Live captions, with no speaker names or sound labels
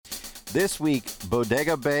This week,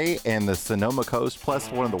 Bodega Bay and the Sonoma Coast,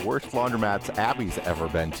 plus one of the worst laundromats Abby's ever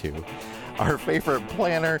been to. Our favorite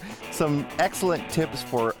planner, some excellent tips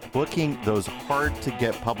for booking those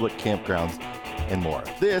hard-to-get public campgrounds, and more.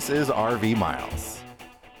 This is RV Miles.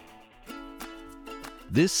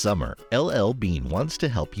 This summer, LL Bean wants to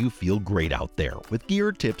help you feel great out there with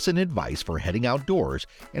gear tips and advice for heading outdoors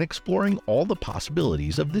and exploring all the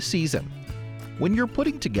possibilities of the season. When you're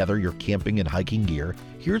putting together your camping and hiking gear,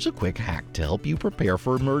 here's a quick hack to help you prepare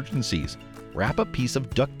for emergencies. Wrap a piece of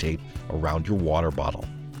duct tape around your water bottle.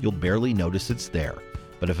 You'll barely notice it's there,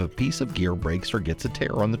 but if a piece of gear breaks or gets a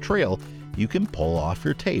tear on the trail, you can pull off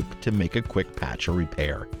your tape to make a quick patch or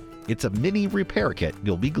repair. It's a mini repair kit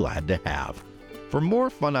you'll be glad to have. For more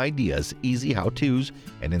fun ideas, easy how-tos,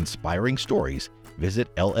 and inspiring stories, visit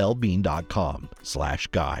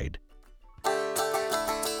llbean.com/guide.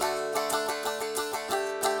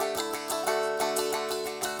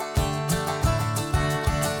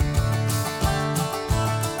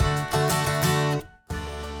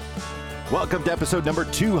 Welcome to episode number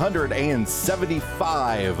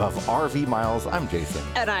 275 of RV Miles. I'm Jason.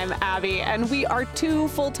 And I'm Abby, and we are two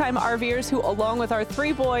full-time RVers who, along with our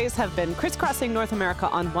three boys, have been crisscrossing North America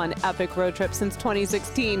on one epic road trip since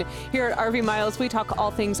 2016. Here at RV Miles, we talk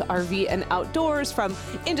all things RV and outdoors, from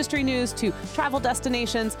industry news to travel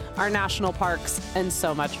destinations, our national parks, and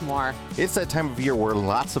so much more. It's that time of year where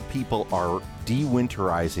lots of people are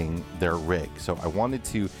de-winterizing their rig. So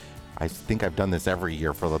I think I've done this every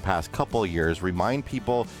year for the past couple of years, remind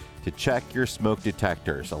people to check your smoke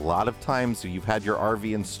detectors. A lot of times you've had your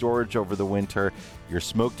RV in storage over the winter, your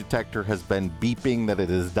smoke detector has been beeping that it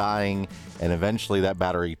is dying, and eventually that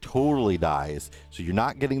battery totally dies. So you're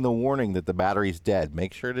not getting the warning that the battery's dead.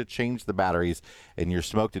 Make sure to change the batteries in your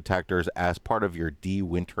smoke detectors as part of your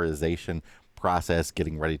de-winterization process,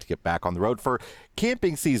 getting ready to get back on the road for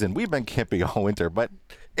camping season. We've been camping all winter, but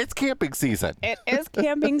it's camping season. It is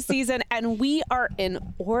camping season, and we are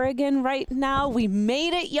in Oregon right now. We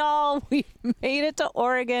made it, y'all. We made it to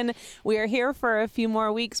Oregon. We are here for a few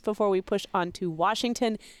more weeks before we push on to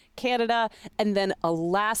Washington, Canada, and then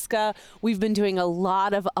Alaska. We've been doing a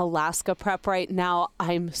lot of Alaska prep right now.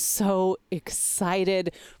 I'm so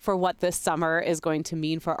excited for what this summer is going to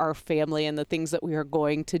mean for our family and the things that we are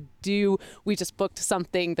going to do. We just booked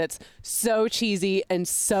something that's so cheesy and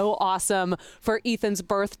so awesome for Ethan's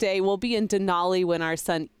birthday. We'll be in Denali when our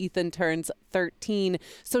son Ethan turns 13.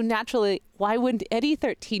 So naturally, why wouldn't any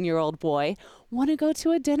 13-year-old boy want to go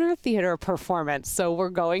to a dinner theater performance? So we're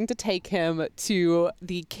going to take him to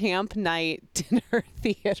the Camp Night Dinner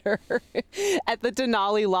Theater at the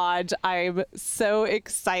Denali Lodge. I'm so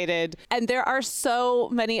excited. And there are so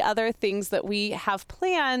many other things that we have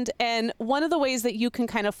planned. And one of the ways that you can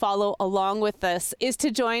kind of follow along with this is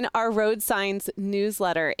to join our Road Signs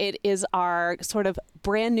newsletter. It is our sort of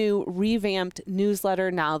brand new revamped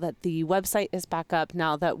newsletter now that the website is back up,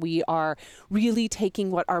 now that we are really taking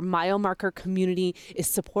what our mile marker community is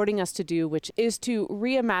supporting us to do, which is to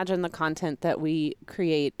reimagine the content that we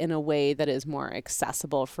create in a way that is more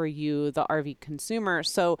accessible for you, the RV consumer.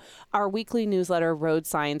 So our weekly newsletter, Road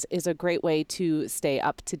Signs, is a great way to stay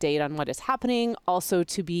up to date on what is happening, also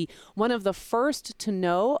to be one of the first to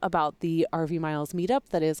know about the RV Miles meetup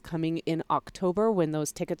that is coming in October, when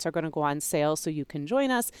those tickets are going to go on sale so you can join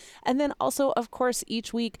us. And then also, of course,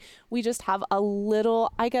 each week we just have a little,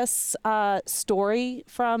 story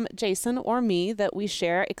from Jason or me that we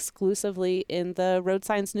share exclusively in the Road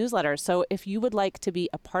Signs newsletter. So if you would like to be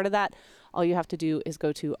a part of that, all you have to do is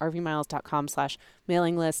go to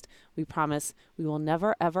rvmiles.com/mailing list. We promise we will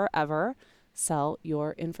never, ever, ever sell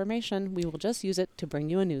your information. We will just use it to bring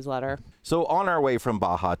you a newsletter. So on our way from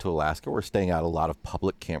Baja to Alaska, we're staying at a lot of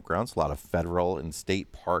public campgrounds, a lot of federal and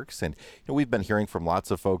state parks. And we've been hearing from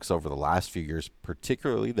lots of folks over the last few years,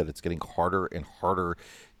 particularly, that it's getting harder and harder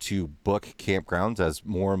to book campgrounds as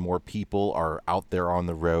more and more people are out there on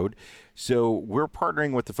the road. So we're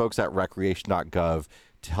partnering with the folks at Recreation.Gov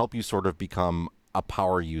to help you sort of become a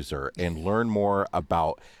power user and learn more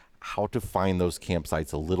about how to find those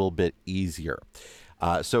campsites a little bit easier.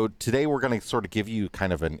 So today we're going to sort of give you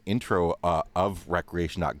kind of an intro of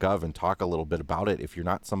Recreation.Gov and talk a little bit about it. If you're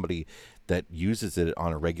not somebody that uses it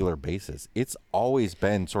on a regular basis, it's always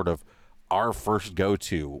been sort of our first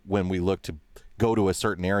go-to when we look to go to a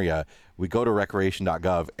certain area, we go to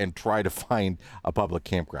Recreation.Gov and try to find a public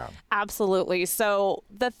campground. Absolutely. So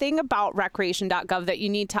the thing about Recreation.Gov that you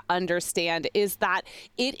need to understand is that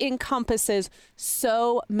it encompasses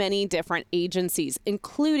so many different agencies,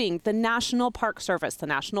 including the National Park Service, the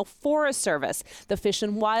National Forest Service, the Fish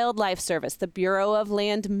and Wildlife Service, the Bureau of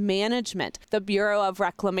Land Management, the Bureau of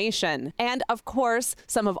Reclamation, and of course,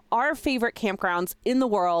 some of our favorite campgrounds in the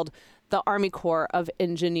world, the Army Corps of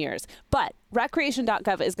Engineers. But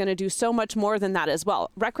Recreation.Gov is going to do so much more than that as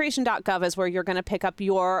well. Recreation.Gov is where you're going to pick up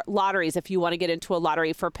your lotteries if you want to get into a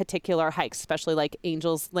lottery for particular hikes, especially like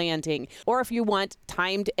Angel's Landing, or if you want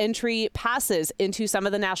timed entry passes into some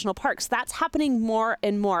of the national parks. That's happening more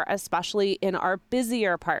and more, especially in our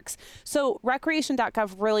busier parks. So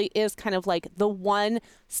Recreation.Gov really is kind of like the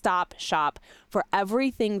one-stop shop for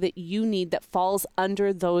everything that you need that falls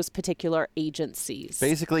under those particular agencies.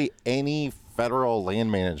 Basically, any federal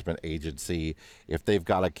land management agency, if they've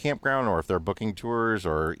got a campground or if they're booking tours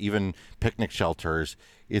or even picnic shelters,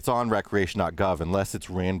 it's on Recreation.Gov unless it's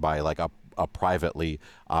ran by like a privately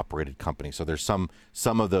operated company. So there's some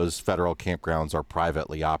of those federal campgrounds are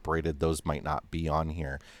privately operated. Those might not be on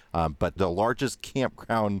here. But the largest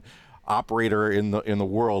campground operator in the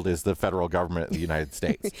world is the federal government of the United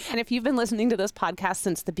States. And if you've been listening to this podcast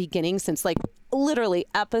since the beginning, since like literally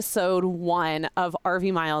episode 1 of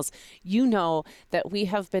RV Miles, you know that we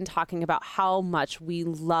have been talking about how much we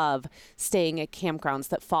love staying at campgrounds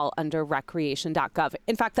that fall under Recreation.Gov.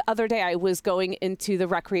 In fact, the other day I was going into the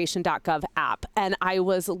Recreation.Gov app and I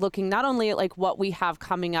was looking not only at like what we have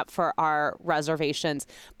coming up for our reservations,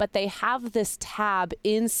 but they have this tab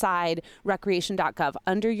inside Recreation.Gov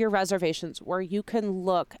under your reservations where you can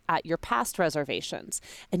look at your past reservations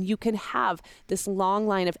and you can have this long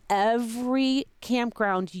line of every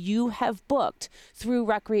campground you have booked through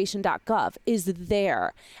Recreation.Gov is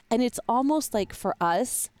there. And it's almost like for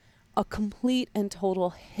us, a complete and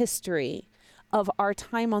total history of our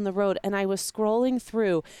time on the road. And I was scrolling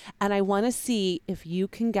through and I want to see if you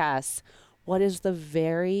can guess what is the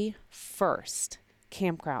very first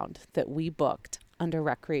campground that we booked under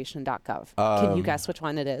Recreation.Gov. Can you guess which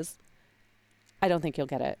one it is? I don't think you'll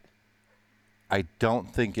get it. I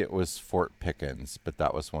don't think it was Fort Pickens, but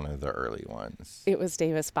that was one of the early ones. It was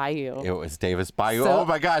Davis Bayou. It was Davis Bayou. So- Oh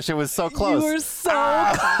my gosh, it was so close. You were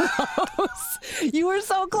so close. You were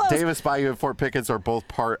so close. Davis Bayou and Fort Pickens are both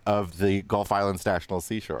part of the Gulf Islands National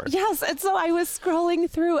Seashore. Yes. And so I was scrolling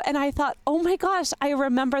through and I thought, oh my gosh, I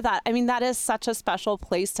remember that. I mean, that is such a special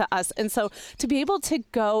place to us. And so to be able to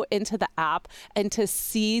go into the app and to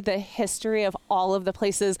see the history of all of the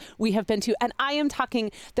places we have been to, and I am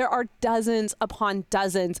talking, there are dozens upon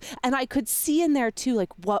dozens. And I could see in there too,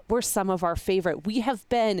 like what were some of our favorite. We have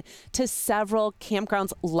been to several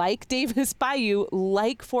campgrounds like Davis Bayou,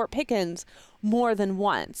 like Fort Pickens, more than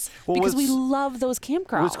once because we love those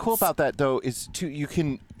campgrounds. What's cool about that though is you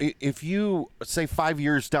can, if you say 5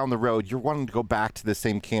 years down the road, you're wanting to go back to the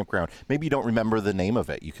same campground. Maybe you don't remember the name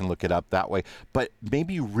of it. You can look it up that way. But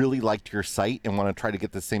maybe you really liked your site and want to try to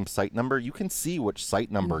get the same site number. You can see which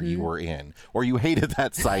site number you were in, or you hated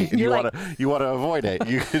that site and you want to avoid it.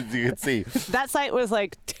 You can see that site was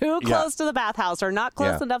like too close to the bathhouse or not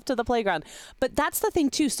close enough to the playground. But that's the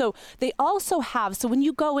thing too. So they also have, so when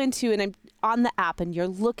you go into, and I'm on the app and you're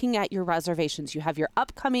looking at your reservations, you have your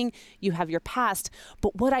upcoming, you have your past.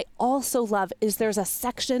 But what I also love is there's a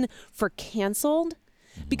section for canceled,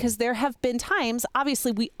 because there have been times,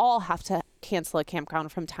 obviously we all have to cancel a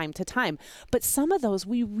campground from time to time, but some of those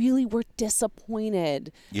we really were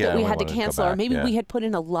disappointed that we had to cancel, or maybe we had put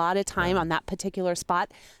in a lot of time on that particular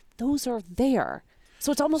spot. Those are there.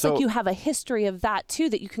 So it's almost like you have a history of that too,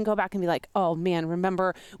 that you can go back and be like, oh man,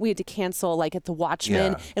 remember we had to cancel like at the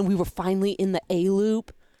Watchman and we were finally in the A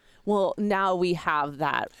loop. Well, now we have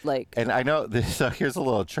that, like. And I know this, so here's a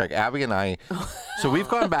little trick. Abby and I, so we've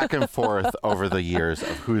gone back and forth over the years of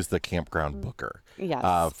who's the campground booker. Yes.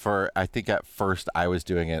 I think at first I was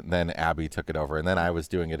doing it, and then Abby took it over, and then I was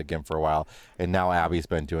doing it again for a while, and now Abby's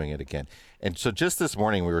been doing it again. And so just this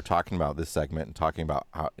morning we were talking about this segment and talking about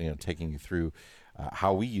how, taking you through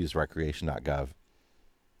how we use Recreation.Gov.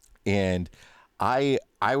 And I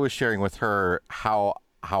was sharing with her how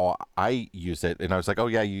I use it, and I was like, oh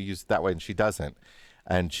yeah, you use it that way, and she doesn't.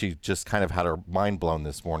 And she just kind of had her mind blown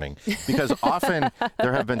this morning, because often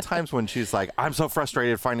there have been times when she's like, I'm so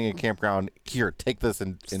frustrated finding a campground, here, take this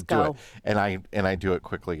and do it. And I do it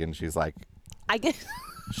quickly, and she's like,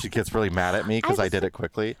 she gets really mad at me because I did it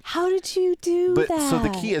quickly. How did you do that? So the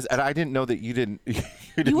key is, and I didn't know that you didn't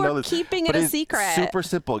you know were this, keeping it a secret. Super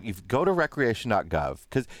simple. You go to Recreation.Gov,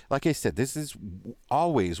 because like I said, this is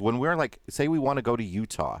always when we're like, say we want to go to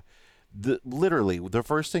Utah, literally the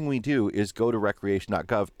first thing we do is go to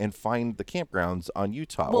Recreation.Gov and find the campgrounds on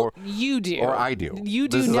Utah. Well, you do. Or I do. You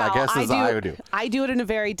do this is, now. I guess this I do. I do it in a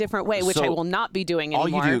very different way, which I will not be doing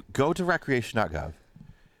anymore. All you do, go to Recreation.Gov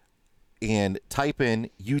and type in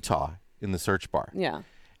Utah in the search bar. Yeah.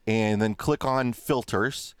 And then click on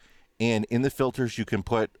filters. And in the filters, you can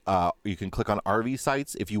click on RV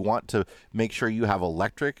sites. If you want to make sure you have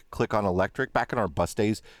electric, click on electric. Back in our bus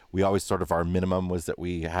days, we always our minimum was that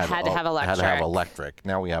we had to have electric.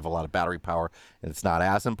 Now we have a lot of battery power, and it's not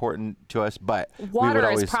as important to us. But water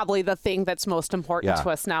is probably the thing that's most important to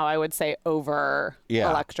us now, I would say, over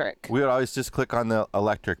electric. We would always just click on the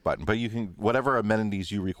electric button. But you can, whatever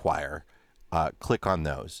amenities you require, click on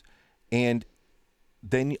those. And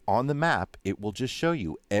then on the map, it will just show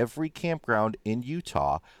you every campground in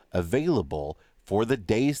Utah available for the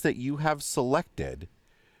days that you have selected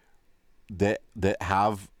that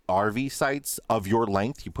have RV sites of your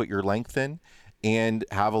length. You put your length in and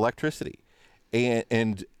have electricity.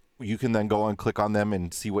 And you can then go and click on them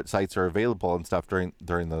and see what sites are available and stuff during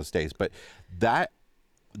those days. But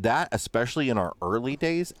that, especially in our early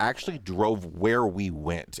days, actually drove where we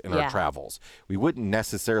went in our travels. We wouldn't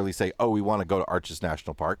necessarily say, oh, we want to go to Arches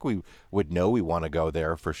National Park. We would know we want to go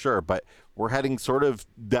there for sure, but we're heading sort of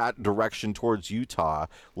that direction towards Utah.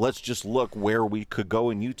 Let's just look where we could go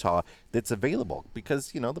in Utah that's available,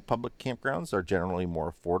 because, the public campgrounds are generally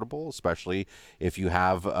more affordable, especially if you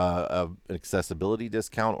have an accessibility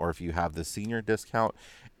discount or if you have the senior discount.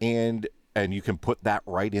 And you can put that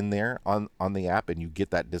right in there on the app, and you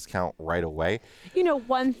get that discount right away.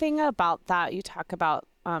 One thing about that, you talk about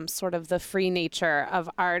sort of the free nature of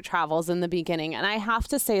our travels in the beginning. And I have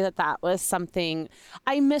to say that was something,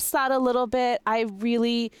 I miss that a little bit.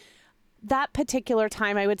 That particular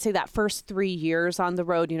time, I would say that first 3 years on the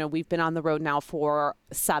road, we've been on the road now for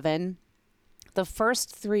 7. The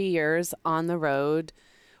first 3 years on the road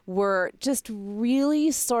were just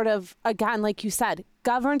really sort of, again, like you said,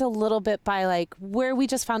 governed a little bit by like where we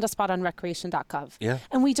just found a spot on Recreation.Gov. Yeah.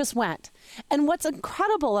 And we just went. And what's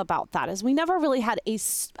incredible about that is we never really had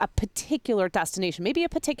a particular destination, maybe a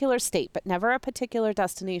particular state, but never a particular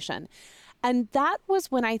destination. And that was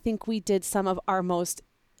when I think we did some of our most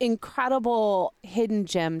incredible hidden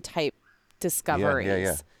gem type discoveries.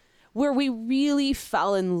 Yeah. Where we really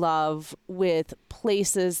fell in love with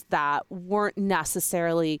places that weren't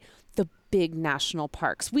necessarily the big national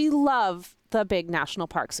parks. We love the big national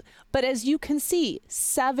parks. But as you can see,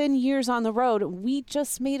 7 years on the road, we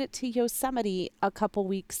just made it to Yosemite a couple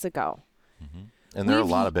weeks ago. Mm-hmm. And there are a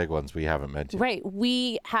lot of big ones we haven't mentioned. Right.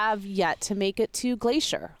 We have yet to make it to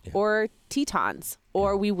Glacier or Tetons,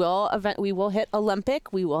 or we will hit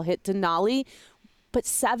Olympic, we will hit Denali, but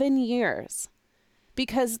 7 years.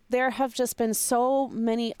 Because there have just been so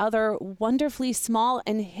many other wonderfully small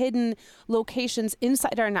and hidden locations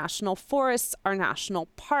inside our national forests, our national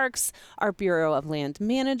parks, our Bureau of Land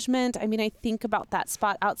Management. I mean, I think about that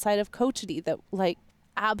spot outside of Cochiti that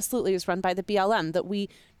absolutely is run by the BLM that we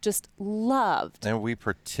just loved. And we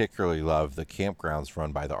particularly love the campgrounds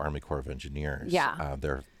run by the Army Corps of Engineers. Yeah.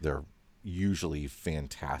 They're usually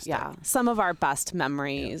fantastic. Yeah, some of our best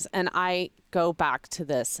memories. And I go back to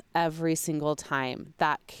this every single time.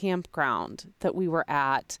 That campground that we were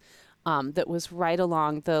at that was right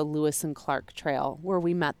along the Lewis and Clark Trail, where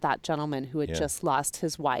we met that gentleman who had just lost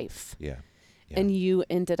his wife. Yeah. And you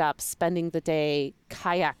ended up spending the day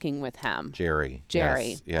kayaking with him. Jerry.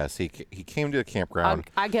 Yes. He came to the campground.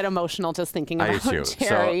 I get emotional just thinking about I do.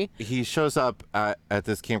 Jerry. So he shows up at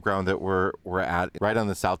this campground that we're at right on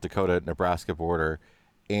the South Dakota-Nebraska border,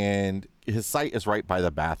 and his site is right by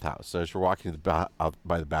the bathhouse. So as you're walking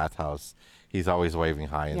by the bathhouse, he's always waving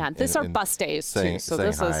hi. These are bus days too. So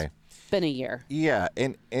this has been a year. Yeah,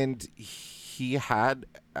 and he had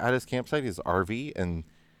at his campsite his RV and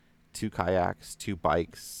 2 kayaks, 2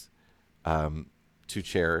 bikes, 2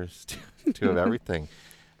 chairs, 2 of everything.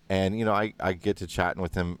 And, I get to chatting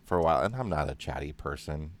with him for a while. And I'm not a chatty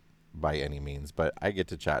person by any means, but I get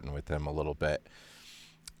to chatting with him a little bit.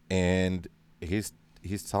 And he's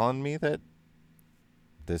telling me that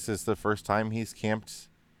this is the first time he's camped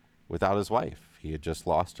without his wife. He had just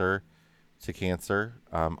lost her to cancer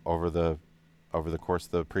over the course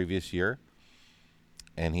of the previous year.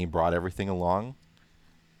 And he brought everything along.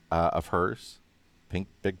 Of hers,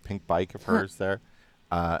 big pink bike of hers there.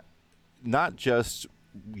 Not just,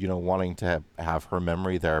 wanting to have her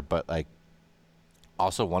memory there, but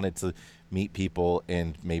also wanted to meet people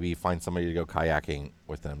and maybe find somebody to go kayaking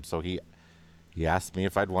with them. So he asked me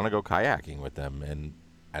if I'd want to go kayaking with them, and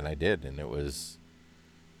I did, and it was,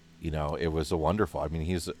 it was a wonderful. I mean,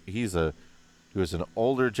 he was an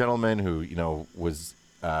older gentleman who, was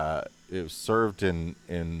it was served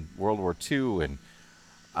in World War II, and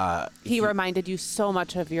He reminded you so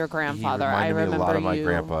much of your grandfather. He I reminded me remember a lot of my you.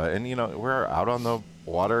 grandpa. And, we're out on the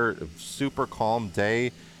water, super calm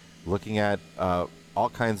day, looking at all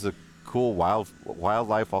kinds of cool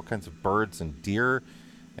wildlife, all kinds of birds and deer.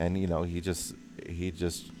 And, he just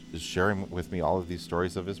is sharing with me all of these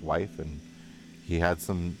stories of his wife. And he had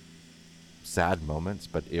some sad moments,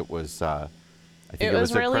 but it was, I think it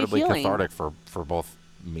was really incredibly healing. cathartic for both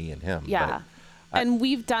me and him. Yeah. And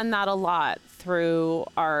we've done that a lot through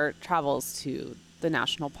our travels to the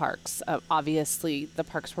national parks. Obviously, the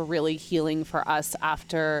parks were really healing for us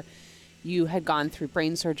after you had gone through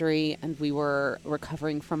brain surgery and we were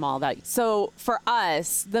recovering from all that. So for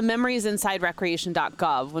us, the memories inside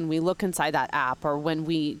Recreation.Gov, when we look inside that app or when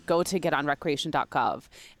we go to get on Recreation.Gov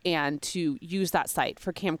and to use that site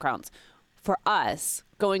for campgrounds, for us,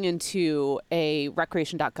 going into a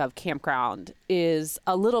Recreation.Gov campground is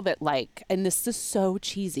a little bit like, and this is so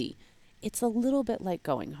cheesy, it's a little bit like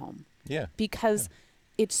going home. Yeah. Because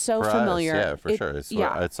it's so For familiar. us, yeah, for sure. Since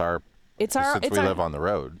we live on the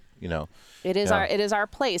road, It is our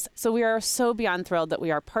place. So we are so beyond thrilled that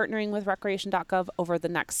we are partnering with Recreation.Gov over the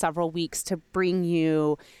next several weeks to bring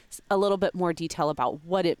you a little bit more detail about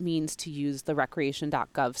what it means to use the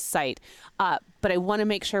Recreation.Gov site. But I want to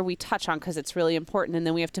make sure we touch on, because it's really important, and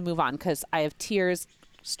then we have to move on because I have tears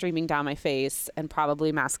streaming down my face and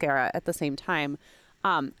probably mascara at the same time.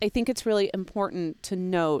 I think it's really important to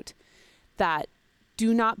note that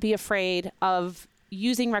do not be afraid of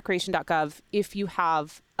using Recreation.Gov if you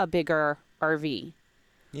have a bigger RV.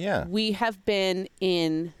 Yeah. We have been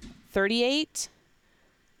in 38,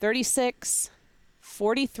 36,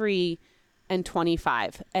 43, and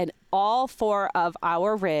 25. And all 4 of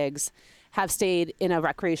our rigs have stayed in a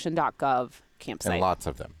Recreation.Gov campsite. And lots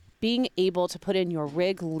of them. Being able to put in your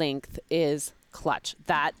rig length is clutch.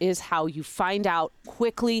 That is how you find out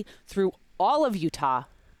quickly through all of Utah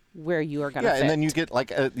where you are going to fit. Yeah, and then you get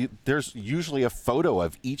there's usually a photo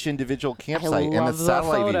of each individual campsite and a love the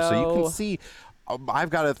satellite view. So you photo. can see, I've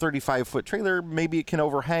got a 35-foot trailer. Maybe it can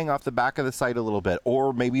overhang off the back of the site a little bit,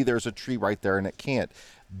 or maybe there's a tree right there and it can't.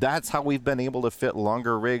 That's how we've been able to fit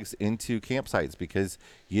longer rigs into campsites, because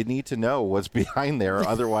you need to know what's behind there.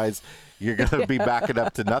 Otherwise, you're going to be backing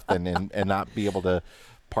up to nothing and not be able to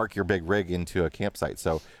park your big rig into a campsite.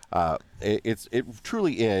 So it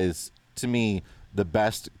truly is, to me, the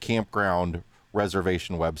best campground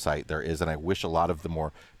reservation website there is, and I wish a lot of the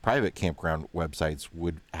more private campground websites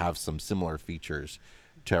would have some similar features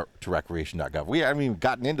to Recreation.Gov. We haven't even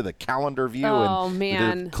gotten into the calendar view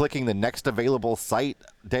and clicking the next available site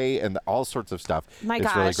day and all sorts of stuff.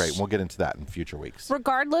 It's really great, and we'll get into that in future weeks.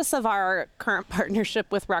 Regardless of our current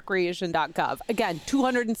partnership with Recreation.Gov, again,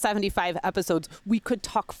 275 episodes, we could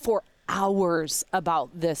talk for hours about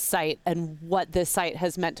this site and what this site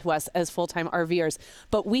has meant to us as full-time RVers.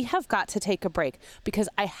 But we have got to take a break because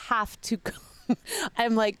I have to go.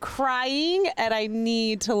 I'm crying and I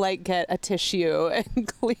need to get a tissue and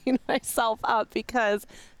clean myself up, because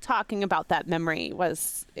talking about that memory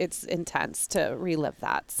it's intense to relive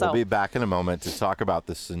that. So we'll be back in a moment to talk about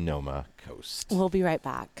the Sonoma coast. We'll be right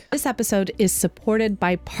back. This episode is supported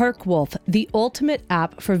by ParkWolf, the ultimate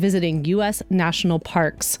app for visiting U.S. national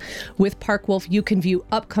parks. With ParkWolf, you can view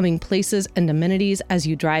upcoming places and amenities as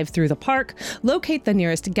you drive through the park, locate the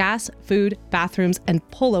nearest gas, food, bathrooms, and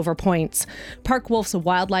pullover points. ParkWolf's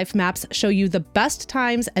wildlife maps show you the best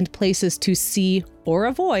times and places to see or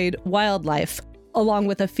avoid wildlife, along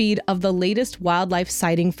with a feed of the latest wildlife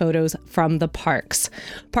sighting photos from the parks.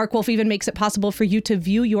 ParkWolf even makes it possible for you to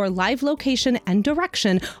view your live location and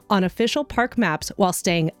direction on official park maps while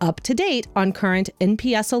staying up to date on current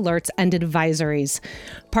NPS alerts and advisories.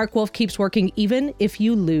 ParkWolf keeps working even if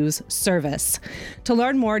you lose service. To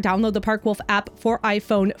learn more, download the ParkWolf app for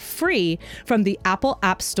iPhone free from the Apple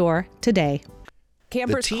App Store today.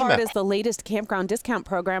 Campers Card is the latest campground discount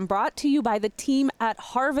program brought to you by the team at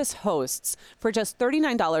Harvest Hosts. For just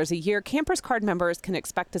 $39 a year, Campers Card members can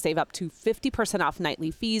expect to save up to 50% off nightly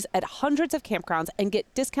fees at hundreds of campgrounds and get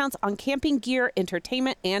discounts on camping gear,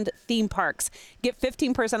 entertainment, and theme parks. Get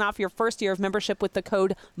 15% off your first year of membership with the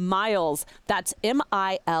code MILES. That's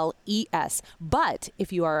MILES. But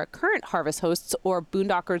if you are a current Harvest Hosts or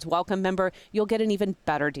Boondockers Welcome member, you'll get an even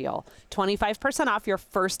better deal. 25% off your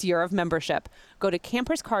first year of membership. Go to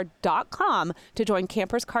camperscard.com to join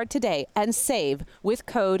Campers Card today and save with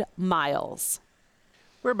code MILES.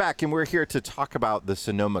 We're back, and we're here to talk about the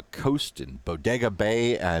Sonoma coast and Bodega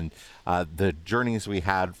Bay and the journeys we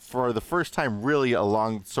had for the first time really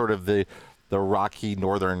along sort of the rocky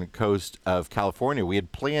northern coast of California. We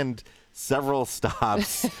had planned several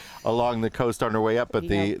stops along the coast on our way up, but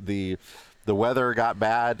the weather got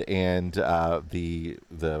bad, and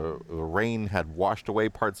the rain had washed away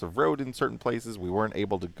parts of road in certain places. We weren't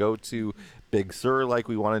able to go to Big Sur like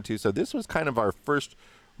we wanted to. So this was kind of our first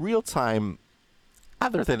real time,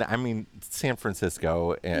 other than, San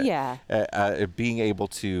Francisco, being able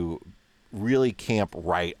to really camp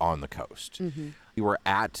right on the coast. We were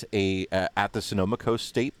at the Sonoma Coast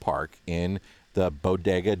State Park in the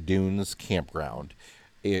Bodega Dunes campground,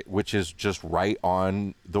 which is just right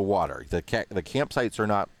on the water. The campsites are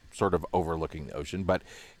not sort of overlooking the ocean, but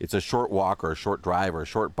it's a short walk or a short drive or a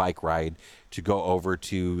short bike ride to go over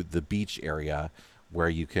to the beach area where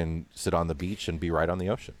you can sit on the beach and be right on the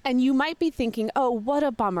ocean. And you might be thinking, oh, what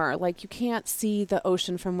a bummer. Like, you can't see the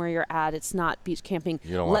ocean from where you're at. It's not beach camping.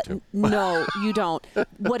 You don't want to. No, you don't.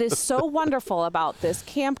 What is so wonderful about this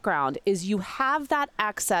campground is you have that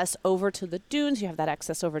access over to the dunes. You have that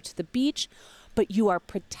access over to the beach, but you are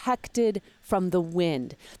protected from the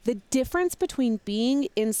wind. The difference between being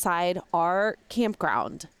inside our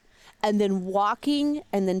campground and then walking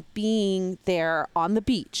and then being there on the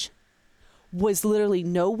beach was literally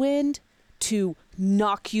no wind to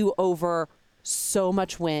knock you over, so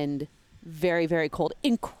much wind, very, very cold,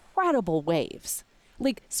 incredible waves,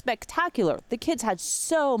 like spectacular. The kids had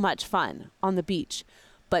so much fun on the beach,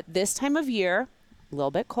 but this time of year, a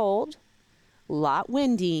little bit cold, a lot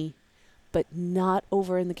windy, but not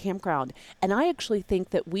over in the campground. And I actually think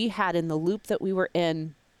that we had, in the loop that we were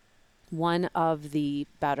in, one of the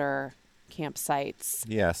better campsites.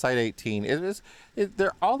 Yeah, Site 18.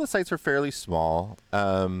 All the sites are fairly small.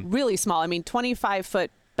 Really small.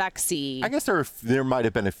 25-foot Bexy. I guess there might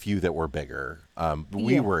have been a few that were bigger.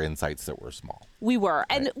 We were in sites that were small. We were.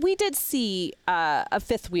 And we did see a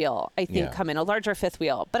fifth wheel, I think, come in, a larger fifth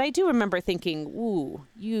wheel. But I do remember thinking, ooh,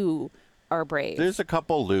 you are brave. There's a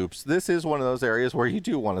couple loops. This is one of those areas where you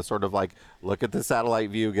do want to sort of like look at the satellite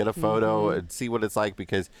view, get a photo, and see what it's like,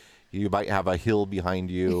 because you might have a hill behind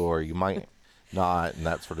you or you might not, and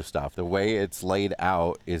that sort of stuff. The way it's laid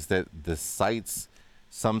out is that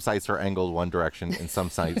some sites are angled one direction and some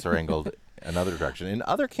sites are angled another direction. In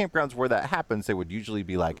other campgrounds where that happens, they would usually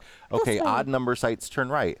be like, okay, odd number sites turn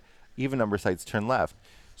right, even number sites turn left.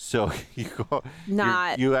 So you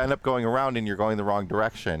end up going around and you're going the wrong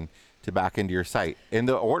direction to back into your site. And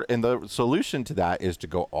the solution to that is to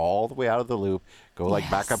go all the way out of the loop, go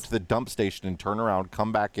back up to the dump station and turn around,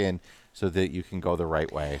 come back in so that you can go the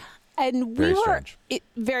right way. And very strange.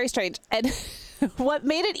 Very strange. And what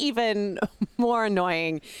made it even more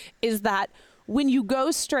annoying is that when you go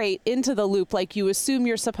straight into the loop, like you assume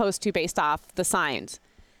you're supposed to based off the signs,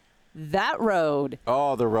 that road.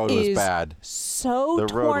 Oh, the road was bad. So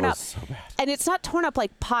torn up. So bad. And it's not torn up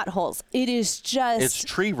like potholes. It is just. It's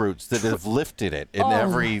tree roots that have lifted it in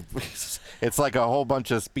It's like a whole bunch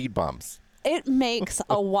of speed bumps. It makes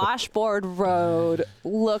a washboard road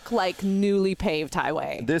look like newly paved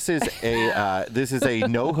highway. This is a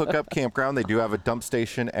no hookup campground. They do have a dump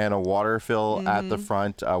station and a water fill at the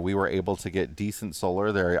front. We were able to get decent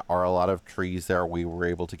solar. There are a lot of trees there. We were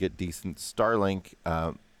able to get decent Starlink.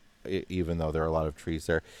 Even though there are a lot of trees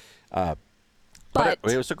there. But it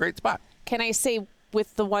was a great spot. Can I say,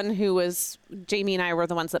 with the one who was, Jamie and I were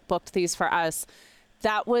the ones that booked these for us,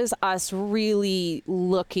 that was us really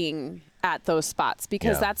looking at those spots,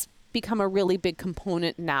 because that's become a really big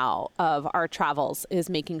component now of our travels, is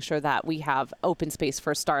making sure that we have open space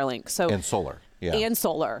for Starlink. And solar. Yeah. And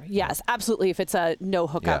solar. Yes, absolutely. If it's a no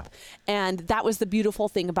hookup. And that was the beautiful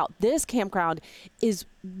thing about this campground, is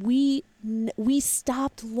we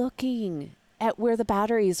stopped looking at where the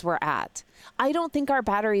batteries were at. I don't think our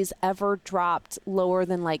batteries ever dropped lower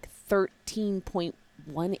than like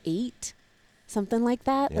 13.18, something like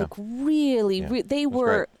that. Like really, they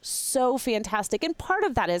were so fantastic. And part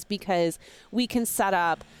of that is because we can set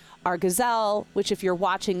up our Gazelle, which if you're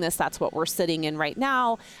watching this, that's what we're sitting in right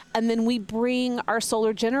now. And then we bring our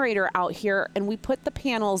solar generator out here and we put the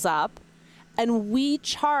panels up and we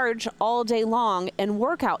charge all day long and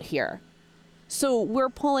work out here. So we're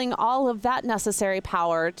pulling all of that necessary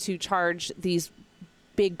power to charge these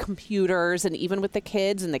big computers, and even with the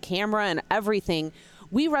kids and the camera and everything,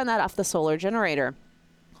 we run that off the solar generator.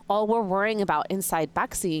 All we're worrying about inside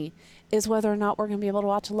Bexy is whether or not we're going to be able to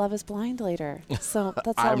watch Love is Blind later. So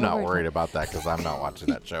that's all I'm not worried about that, because I'm not watching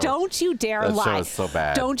that show. Don't you dare lie. That show is so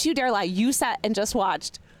bad. Don't you dare lie. You sat and just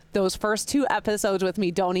watched those first 2 episodes with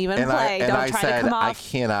me. Don't even play. Don't try to come off. I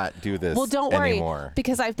cannot do this. Well, don't worry, anymore.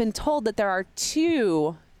 because I've been told that there are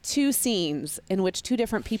 2 2 scenes in which 2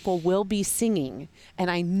 different people will be singing, and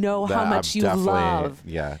I know how That much you definitely- love.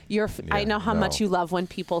 yeah, I know how much no. you love when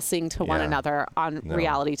people sing to one Yeah. another on No.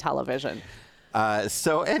 reality television.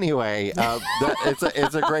 So anyway,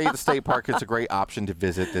 it's a great state park. It's a great option to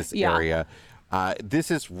visit this Yeah. area. This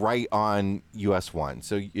is right on US 1,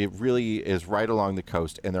 so it really is right along the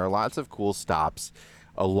coast, and there are lots of cool stops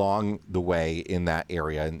along the way in that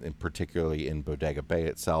area, and particularly in Bodega Bay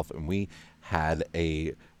itself. And we had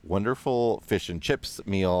a wonderful fish and chips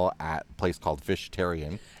meal at a place called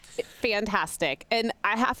Fishitarian. Fantastic. And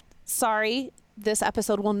sorry, this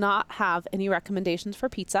episode will not have any recommendations for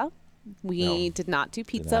pizza. We No. did not do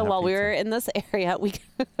pizza have while we pizza. were in this area.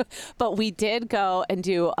 But we did go and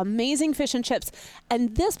do amazing fish and chips.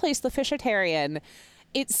 And this place, the Fishitarian,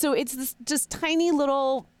 it's this just tiny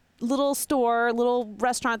little store, little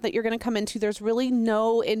restaurant that you're going to come into. There's really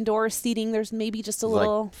no indoor seating. There's maybe just a It's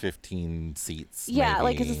little. like 15 seats. Yeah, maybe.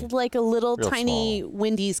 like it's like a little Real tiny small.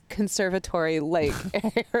 Wendy's conservatory, like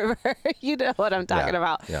you know what I'm talking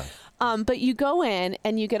about. Yeah. But you go in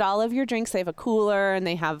and you get all of your drinks. They have a cooler and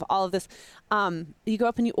they have all of this. You go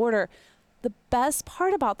up and you order. The best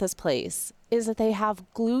part about this place is that they have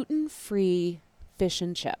gluten-free fish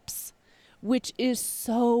and chips, which is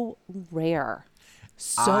so rare.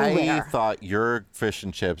 So I rare. thought your fish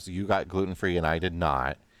and chips, you got gluten-free and I did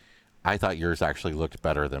not. I thought yours actually looked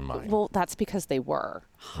better than mine. Well, that's because they were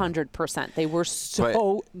 100%. They were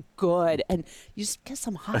so good, and you just get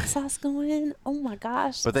some hot sauce going. Oh my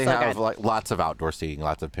gosh! But they so have good. like lots of outdoor seating,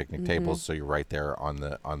 lots of picnic tables, so you're right there on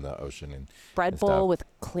the ocean and bread and bowl stuff. with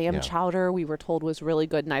clam Yeah. chowder. We were told was really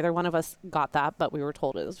good. Neither one of us got that, but we were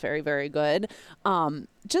told it was very, very good.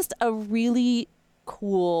 Just a really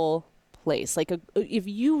cool place. Like if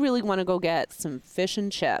you really want to go get some fish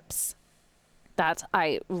and chips. That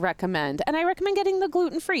I recommend. And I recommend getting the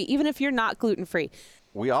gluten-free, even if you're not gluten-free.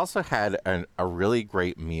 We also had a really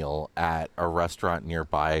great meal at a restaurant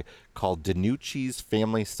nearby called Danucci's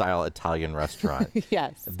Family Style Italian Restaurant.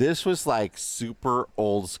 Yes. This was like super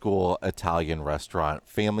old school Italian restaurant,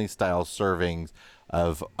 family style servings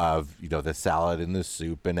of the salad and the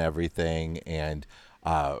soup and everything, and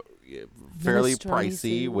fairly Minestrone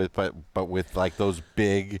pricey soup. but with like those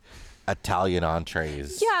big Italian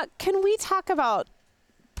entrees. Yeah, can we talk about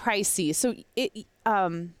pricey? So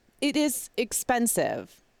it is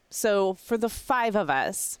expensive. So for the 5 of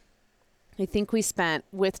us, I think we spent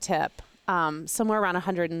with tip somewhere around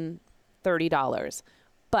 $130.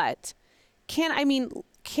 But can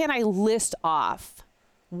I list off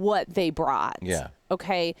what they brought? Yeah.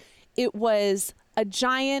 Okay. It was a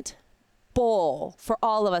giant bowl for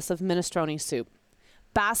all of us of minestrone soup,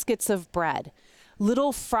 baskets of bread,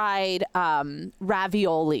 little fried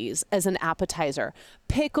raviolis as an appetizer,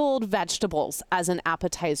 pickled vegetables as an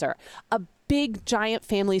appetizer, a big giant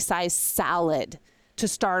family-sized salad to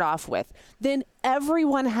start off with. Then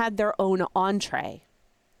everyone had their own entree.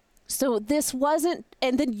 So this wasn't,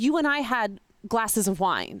 and then you and I had glasses of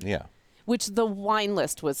wine, Yeah. which the wine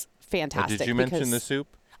list was fantastic. Did you mention because the soup?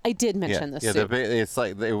 I did mention the soup. It's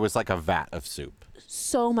like it was like a vat of soup.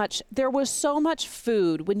 So much. There was so much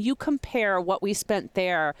food. When you compare what we spent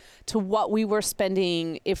there to what we were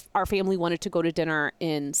spending if our family wanted to go to dinner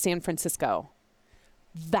in San Francisco,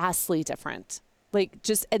 vastly different.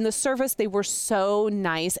 And the service, they were so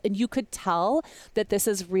nice. And you could tell that this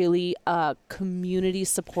is really a community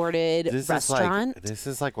supported restaurant. This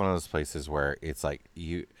is like one of those places where it's like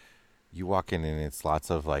you walk in and it's lots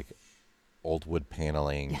of like old wood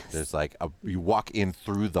paneling. Yes. There's like you walk in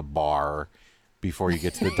through the bar before you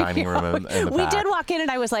get to the dining room in the We back. did walk in and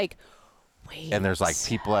I was like, wait. And there's like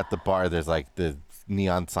people at the bar. There's like the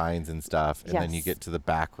neon signs and stuff. And then you Yes. get to the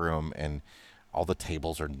back room and all the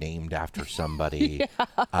tables are named after somebody.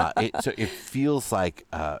 So it feels like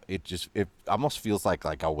it almost feels like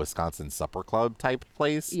a Wisconsin supper club type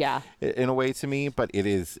place. Yeah. In a way to me, but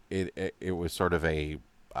it was sort of a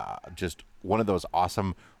just one of those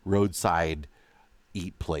awesome roadside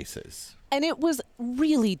eat places. And it was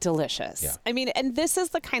really delicious. Yeah. I mean, and this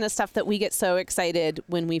is the kind of stuff that we get so excited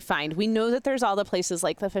when we find. We know that there's all the places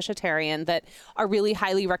like the Fishitarian that are really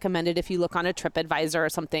highly recommended if you look on a TripAdvisor or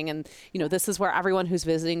something. And, this is where everyone who's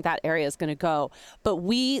visiting that area is going to go. But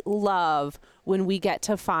we love when we get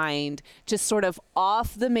to find just sort of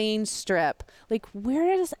off the main strip, like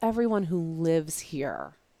where does everyone who lives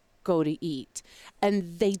here go to eat?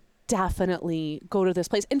 And they definitely go to this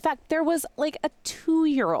place. In fact, there was like a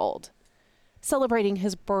 2-year-old celebrating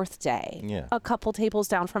his birthday a couple tables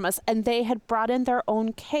down from us, and they had brought in their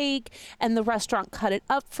own cake and the restaurant cut it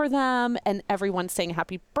up for them and everyone sang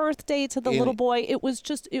happy birthday to the little boy. It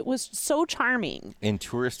was so charming. In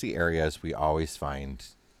touristy areas, we always find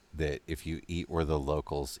that if you eat where the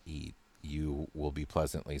locals eat, you will be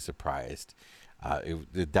pleasantly surprised.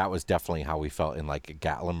 That was definitely how we felt in like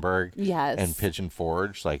Gatlinburg Yes. and Pigeon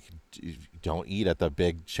Forge. Like, don't eat at the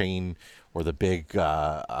big chain or the big.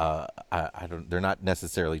 I don't. They're not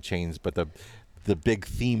necessarily chains, but the big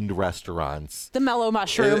themed restaurants. The Mellow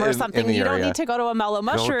Mushroom or something. the You don't area. need to go to a Mellow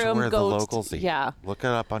Mushroom. Go to where the to- locals eat. Yeah. Look it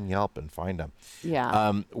up on Yelp and find them.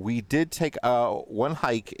 Yeah. We did take one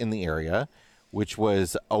hike in the area, which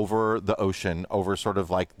was over the ocean, over sort of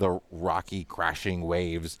like the rocky crashing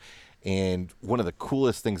waves. And one of the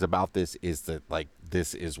coolest things about this is that like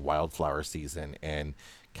this is wildflower season, and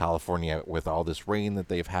California, with all this rain that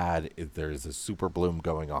they've had, there's a super bloom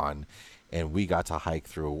going on, and we got to hike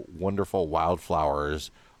through wonderful wildflowers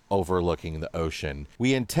overlooking the ocean.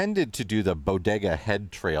 We intended to do the Bodega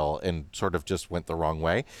Head Trail and sort of just went the wrong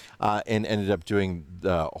way, and ended up doing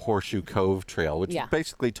the Horseshoe Cove Trail, which Yeah.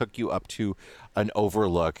 basically took you up to an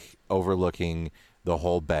overlooking the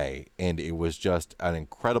whole bay, and it was just an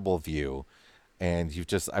incredible view. And you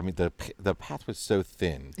just, I mean, the path was so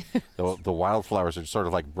thin. The wildflowers are sort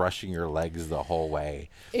of like brushing your legs the whole way.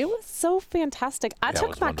 It was so fantastic. I Yeah, it took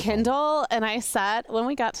was my wonderful. Kindle and I sat, when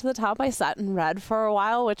we got to the top, I sat and read for a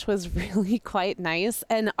while, which was really quite nice.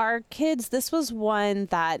 And our kids, this was one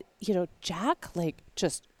that, Jack like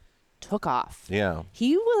just took off. Yeah.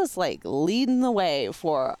 He was like leading the way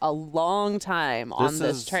for a long time on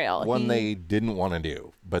this is trail. one they didn't want to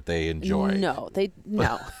do, but they enjoyed. No.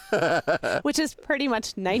 Which is pretty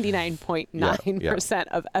much 99.9%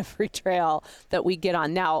 of every trail that we get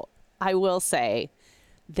on. Now, I will say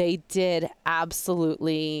they did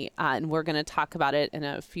absolutely, and we're going to talk about it in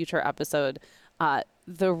a future episode,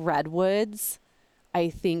 the redwoods, I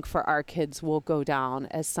think for our kids will go down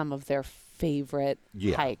as some of their favorite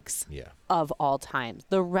hikes of all time.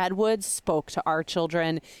 The redwoods spoke to our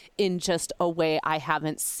children in just a way I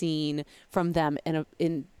haven't seen from them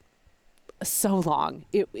in so long.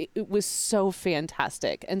 It was so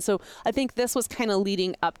fantastic. And so I think this was kind of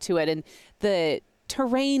leading up to it, and the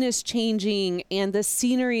terrain is changing and the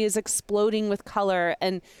scenery is exploding with color,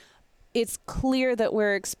 and it's clear that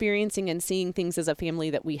we're experiencing and seeing things as a family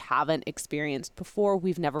that we haven't experienced before.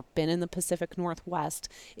 We've never been in the Pacific Northwest.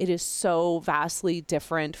 It is so vastly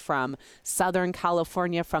different from Southern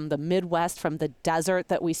California, from the Midwest, from the desert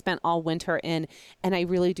that we spent all winter in. And I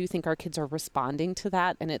really do think our kids are responding to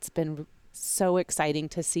that. And it's been so exciting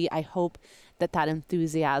to see. I hope that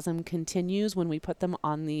enthusiasm continues when we put them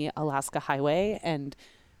on the Alaska Highway and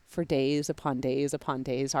for days upon days upon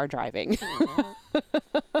days are driving.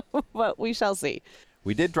 But we shall see.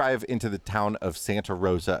 We did drive into the town of Santa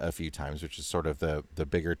Rosa a few times, which is sort of the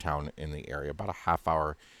bigger town in the area, about a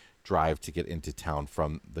half-hour drive to get into town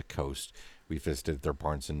from the coast. We visited their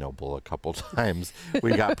Barnes & Noble a couple times.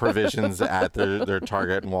 We got provisions at their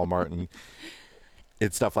Target and Walmart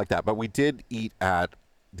and stuff like that. But we did eat at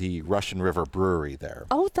the Russian River Brewery there.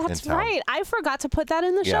 Oh, that's right. I forgot to put that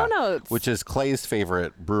in the show notes. Which is Clay's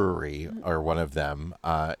favorite brewery, or one of them.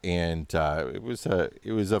 It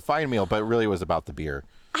was a fine meal, but it really was about the beer.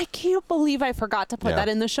 I can't believe I forgot to put that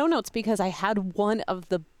in the show notes because I had one of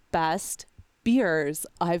the best beers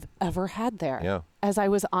I've ever had there. Yeah. As I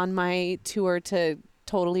was on my tour to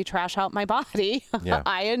totally trash out my body. Yeah.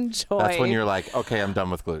 I enjoyed. That's when you're like, okay, I'm done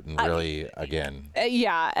with gluten, really, again.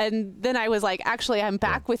 Yeah. And then I was like, actually, I'm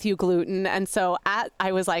back with you, gluten. And so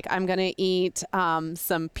I was like, I'm going to eat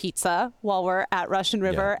some pizza while we're at Russian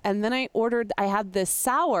River. Yeah. And then I had this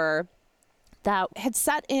sour that had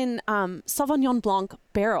sat in Sauvignon Blanc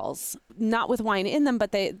barrels, not with wine in them,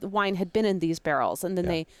 but the wine had been in these barrels. And then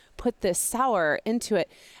they put this sour into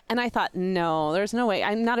it. And I thought, no, there's no way.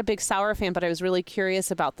 I'm not a big sour fan, but I was really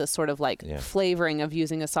curious about this sort of like flavoring of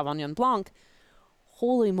using a Sauvignon Blanc.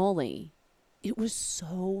 Holy moly. It was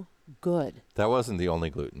so good. That wasn't the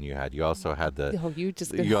only gluten you had. You also had the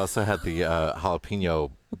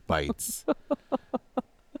jalapeno bites.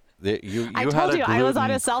 I told you I was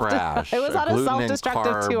on a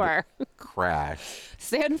self-destructive tour. Crash.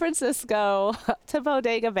 San Francisco to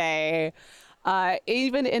Bodega Bay,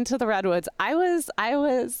 even into the Redwoods. I was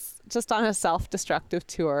just on a self-destructive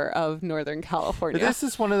tour of Northern California. But this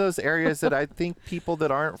is one of those areas that I think people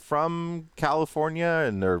that aren't from California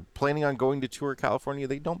and they're planning on going to tour California,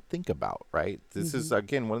 they don't think about, right? This is,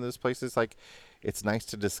 again, one of those places like it's nice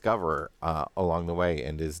to discover along the way,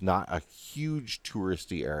 and is not a huge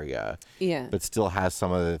touristy area, but still has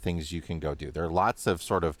some of the things you can go do. There are lots of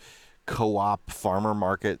sort of co-op farmer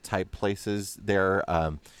market type places there.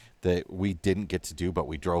 that we didn't get to do, but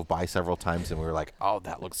we drove by several times and we were like, oh,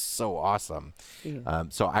 that looks so awesome.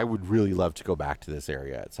 So I would really love to go back to this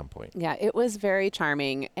area at some point. Yeah, it was very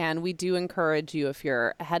charming. And we do encourage you, if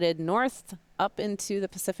you're headed north up into the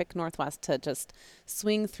Pacific Northwest, to just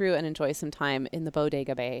swing through and enjoy some time in the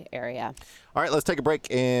Bodega Bay area. All right, let's take a break.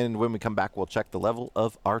 And when we come back, we'll check the level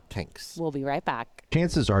of our tanks. We'll be right back.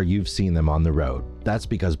 Chances are you've seen them on the road. That's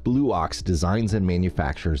because Blue Ox designs and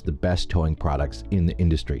manufactures the best towing products in the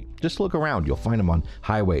industry. Just look around, you'll find them on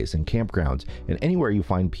highways and campgrounds and anywhere you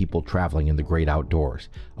find people traveling in the great outdoors.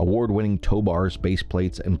 Award-winning tow bars, base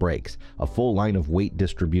plates, and brakes, a full line of weight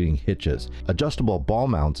distributing hitches, adjustable ball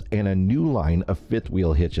mounts, and a new line of fifth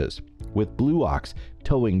wheel hitches. With Blue Ox,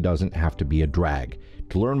 towing doesn't have to be a drag.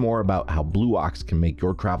 To learn more about how Blue Ox can make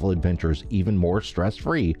your travel adventures even more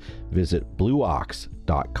stress-free, visit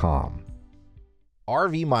blueox.com.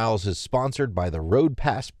 RV Miles is sponsored by the Road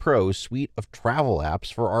Pass Pro suite of travel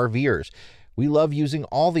apps for RVers. We love using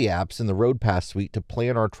all the apps in the Road Pass suite to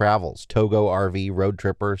plan our travels. Togo RV, Road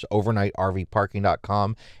Trippers,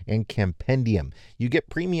 OvernightRVParking.com, and Campendium. You get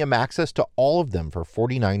premium access to all of them for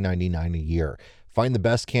 $49.99 a year. Find the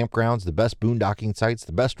best campgrounds, the best boondocking sites,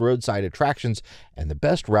 the best roadside attractions, and the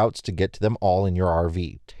best routes to get to them all in your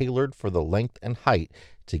RV, tailored for the length and height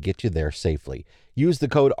to get you there safely. Use the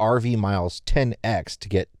code RVMiles10X to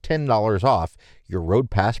get $10 off your Road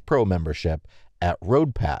Pass Pro membership at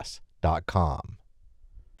roadpass.com.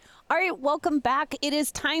 All right, welcome back. It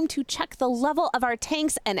is time to check the level of our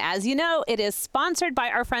tanks. And as you know, it is sponsored by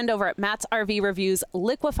our friend over at Matt's RV Reviews,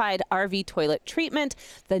 Liquefied RV Toilet Treatment,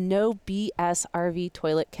 the no BS RV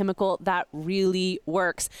toilet chemical that really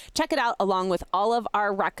works. Check it out along with all of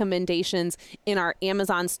our recommendations in our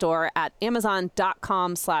Amazon store at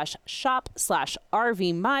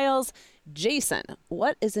amazon.com/shop/RV Miles. Jason,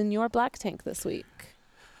 what is in your black tank this week?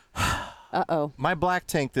 Uh-oh. My black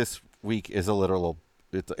tank this week is a literal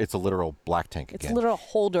black tank again. It's a literal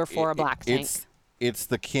holder for a black tank. It's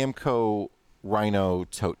the Camco Rhino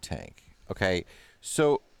tote tank. Okay,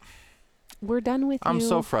 so we're done with I'm you.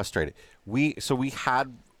 so frustrated. We've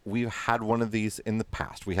had one of these in the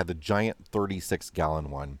past. We had the giant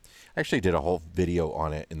 36-gallon one. I actually did a whole video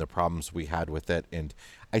on it and the problems we had with it, and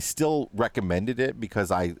I still recommended it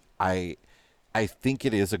because I think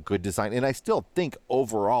it is a good design, and I still think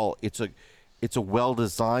overall it's a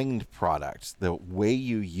well-designed product, the way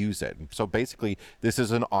you use it. So basically, this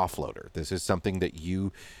is an offloader. This is something that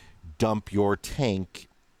you dump your tank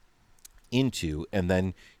into, and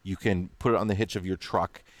then you can put it on the hitch of your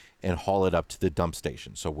truck and haul it up to the dump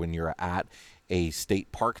station. So when you're at a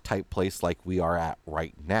state park type place like we are at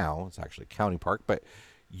right now, it's actually a county park, but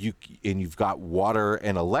you've got water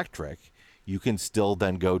and electric, you can still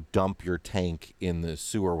then go dump your tank in the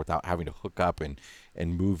sewer without having to hook up and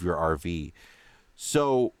move your RV.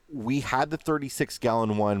 So we had the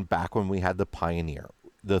 36-gallon one back when we had the Pioneer.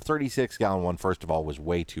 The 36-gallon one, first of all, was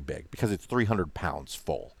way too big because it's 300 pounds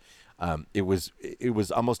full. It was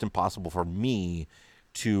almost impossible for me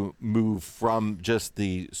to move from just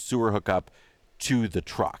the sewer hookup to the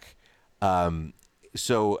truck.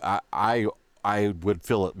 So I would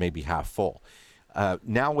fill it maybe half full.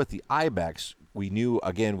 Now with the Ibex, we knew,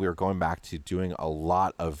 again, we were going back to doing a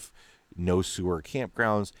lot of no sewer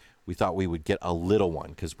campgrounds. We thought we would get a little one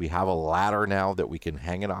because we have a ladder now that we can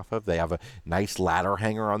hang it off of. They have a nice ladder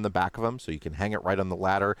hanger on the back of them, so you can hang it right on the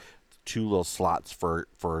ladder. 2 little slots for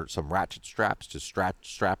some ratchet straps to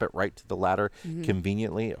strap it right to the ladder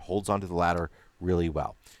conveniently. It holds onto the ladder really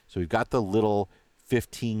well. So we've got the little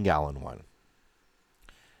 15-gallon one,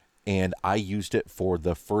 and I used it for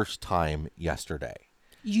the first time yesterday.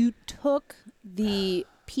 You took the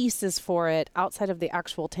pieces for it outside of the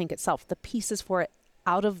actual tank itself, the pieces for it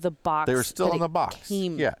out of the box. They're still in the box.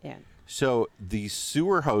 Yeah. So the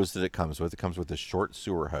sewer hose that it comes with a short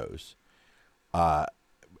sewer hose,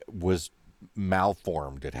 was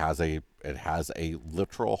malformed. It has a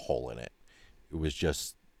literal hole in it. It was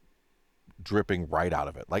just dripping right out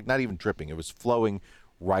of it. Like, not even dripping, it was flowing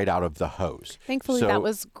right out of the hose. Thankfully, that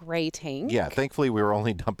was gray tank. Yeah, thankfully we were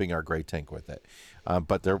only dumping our gray tank with it.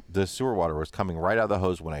 But the sewer water was coming right out of the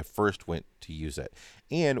hose when I first went to use it.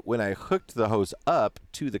 And when I hooked the hose up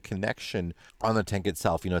to the connection on the tank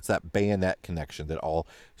itself, it's that bayonet connection that all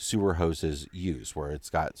sewer hoses use, where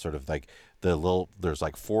it's got sort of like there's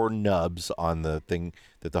like 4 nubs on the thing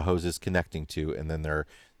that the hose is connecting to, and then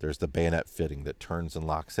there's the bayonet fitting that turns and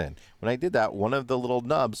locks in. When I did that, one of the little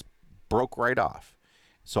nubs broke right off.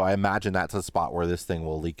 So I imagine that's a spot where this thing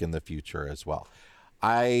will leak in the future as well.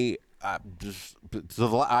 I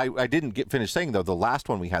I didn't get finished saying though. The last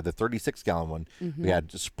one we had, the 36-gallon one, we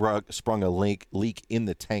had sprung a leak in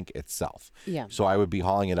the tank itself. Yeah. So I would be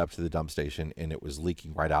hauling it up to the dump station, and it was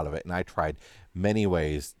leaking right out of it. And I tried many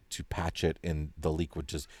ways to patch it, and the leak would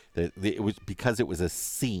just. It was because it was a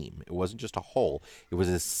seam. It wasn't just a hole. It was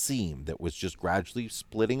a seam that was just gradually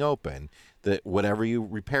splitting open. That whatever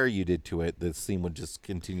repair you did to it, the seam would just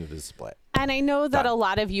continue to split. And I know that a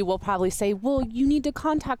lot of you will probably say, well, you need to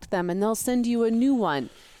contact them and they'll send you a new one.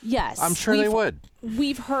 Yes. I'm sure they would.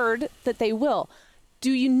 We've heard that they will. Do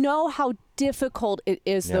you know how difficult it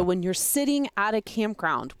is, though, when you're sitting at a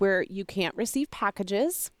campground where you can't receive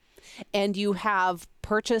packages and you have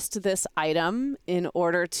purchased this item in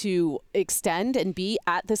order to extend and be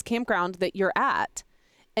at this campground that you're at?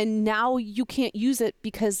 And now you can't use it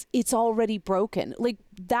because it's already broken. Like,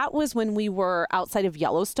 that was when we were outside of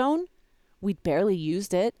Yellowstone. We'd barely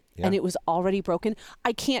used it, and it was already broken.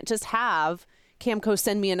 I can't just have Camco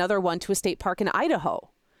send me another one to a state park in Idaho.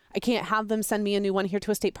 I can't have them send me a new one here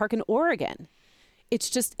to a state park in Oregon.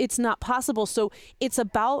 It's not possible. So it's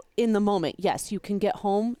about in the moment. Yes, you can get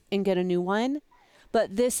home and get a new one,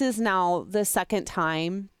 but this is now the second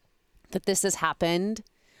time that this has happened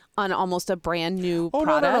on almost a brand new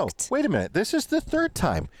product. No. Wait a minute. This is the third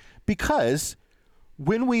time, because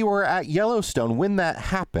when we were at Yellowstone, when that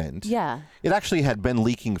happened, it actually had been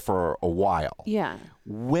leaking for a while. Yeah.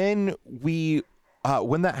 When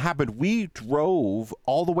that happened, we drove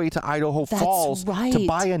all the way to Idaho Falls to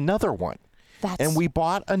buy another one. And we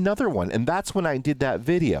bought another one. And that's when I did that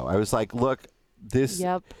video. I was like, look,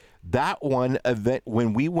 that one event,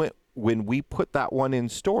 when we put that one in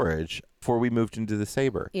storage before we moved into the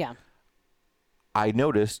Sabre. Yeah. I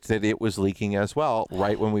noticed that it was leaking as well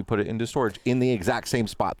right when we put it into storage in the exact same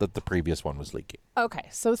spot that the previous one was leaking. Okay,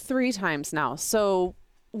 so 3 times now. So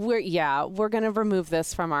we're going to remove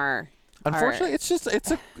this from our. Unfortunately,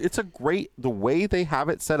 it's a great, the way they have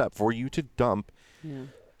it set up for you to dump. Yeah.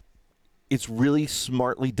 It's really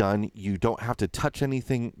smartly done. You don't have to touch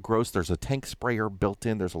anything gross. There's a tank sprayer built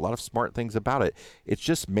in. There's a lot of smart things about it. It's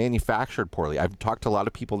just manufactured poorly. I've talked to a lot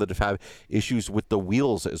of people that have had issues with the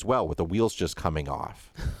wheels as well, with the wheels just coming off.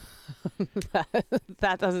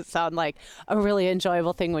 That doesn't sound like a really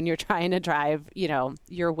enjoyable thing when you're trying to drive,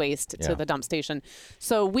 your waste to the dump station.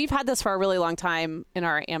 So we've had this for a really long time in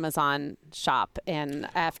our Amazon shop, and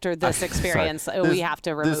after this experience, we have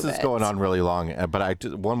to remove it. This is going on really long, but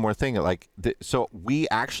one more thing, so we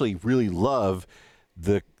actually really love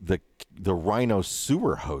the Rhino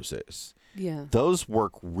sewer hoses. Yeah, those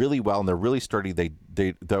work really well, and they're really sturdy.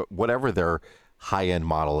 They whatever their high-end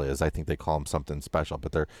model is, I think they call them something special,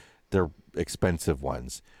 but they're expensive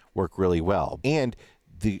ones, work really well. And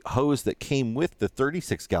the hose that came with the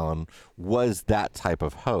 36-gallon was that type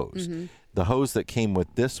of hose. Mm-hmm. The hose that came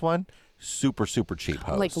with this one, super, super cheap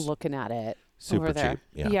hose. I'm like looking at it. Super over there.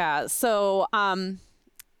 cheap. Yeah. So,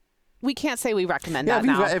 we can't say we recommend that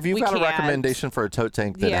now. If you've got a recommendation for a tote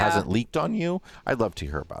tank that hasn't leaked on you, I'd love to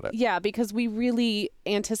hear about it. Yeah, because we really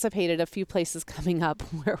anticipated a few places coming up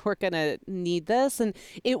where we're going to need this. And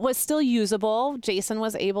it was still usable. Jason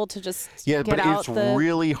was able to just get but out it's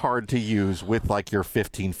really hard to use with your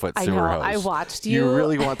 15-foot sewer hose. I watched you. You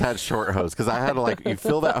really want that short hose, because I had to you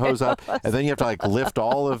fill that hose up and then you have to lift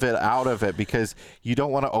all of it out of it, because you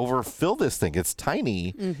don't want to overfill this thing. It's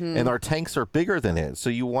tiny and our tanks are bigger than it. So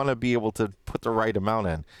you want to be able to put the right amount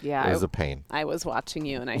in. Yeah, it was a pain. I was watching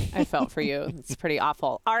you and I felt for you. It's pretty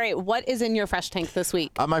awful. All right, what is in your fresh tank this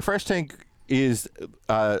week? My fresh tank is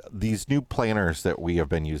these new planners that we have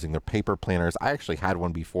been using. They're paper planners. I actually had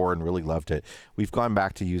one before and really loved it. We've gone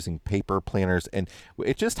back to using paper planners, and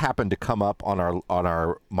it just happened to come up on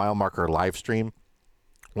our mile marker live stream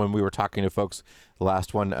when we were talking to folks. The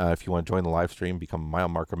last one, if you want to join the live stream, become a mile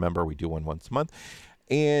marker member. We do one once a month.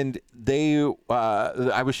 And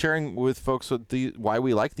I was sharing with folks why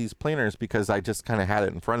we like these planners, because I just kind of had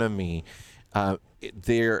it in front of me.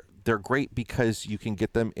 They're great because you can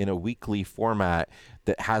get them in a weekly format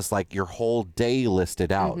that has your whole day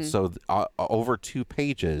listed out. Mm-hmm. So over 2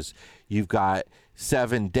 pages, you've got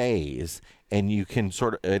 7 days, and you can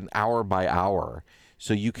sort of an hour by hour.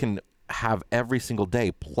 So you can have every single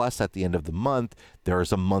day, plus at the end of the month there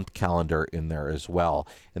is a month calendar in there as well,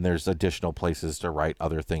 and there's additional places to write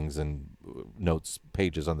other things and notes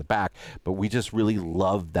pages on the back. But we just really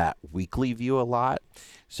love that weekly view a lot,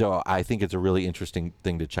 so I think it's a really interesting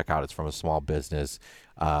thing to check out. It's from a small business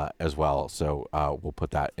as well, so we'll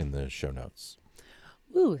put that in the show notes.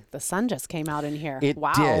 Ooh, the sun just came out in here. It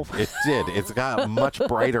did. It's got much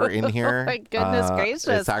brighter in here. My goodness gracious.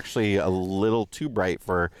 It's actually a little too bright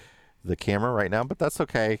for the camera right now, but that's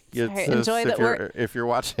okay. Sorry, enjoy that. If you're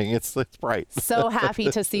watching, it's bright. So happy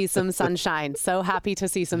to see some sunshine. So happy to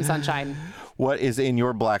see some sunshine. What is in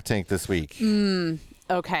your black tank this week?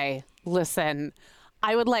 Okay, listen.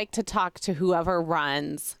 I would like to talk to whoever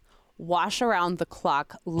runs Wash Around the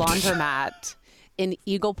Clock Laundromat in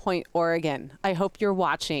Eagle Point, Oregon. I hope you're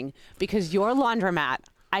watching, because your laundromat,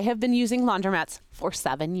 I have been using laundromats for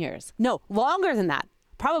 7 years. No, longer than that.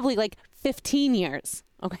 Probably like 15 years,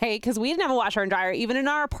 okay? Because we didn't have a washer and dryer even in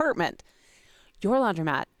our apartment. Your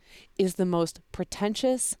laundromat is the most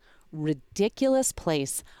pretentious, ridiculous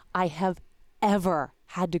place I have ever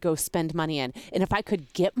had to go spend money in. And if I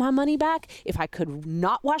could get my money back, if I could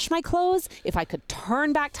not wash my clothes, if I could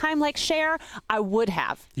turn back time like Cher, I would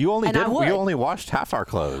have. You only washed half our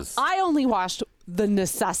clothes. I only washed the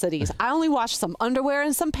necessities. I only washed some underwear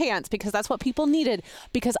and some pants because that's what people needed,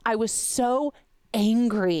 because I was so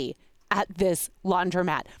angry at this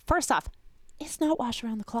laundromat. First off, it's not wash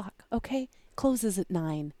around the clock, okay? Closes at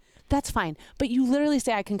 9. That's fine. But you literally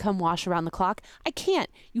say I can come wash around the clock. I can't.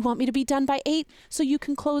 You want me to be done by 8 so you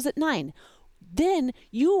can close at 9. Then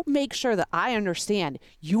you make sure that I understand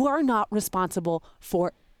you are not responsible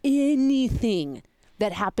for anything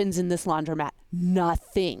that happens in this laundromat.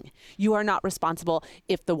 Nothing. You are not responsible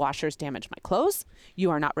if the washers damage my clothes. You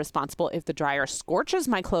are not responsible if the dryer scorches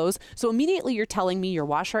my clothes. So immediately you're telling me your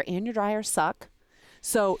washer and your dryer suck.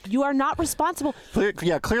 So you are not responsible.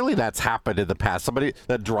 Yeah, clearly that's happened in the past.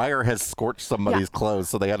 The dryer has scorched somebody's clothes,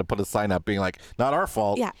 so they had to put a sign up being like, not our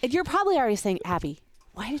fault. Yeah, and you're probably already saying, Abby,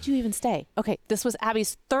 why did you even stay? Okay, this was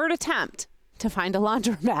Abby's 3rd attempt to find a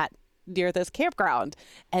laundromat near this campground,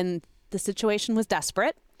 and the situation was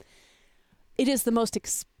desperate. It is the most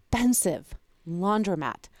expensive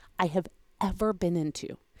laundromat I have ever been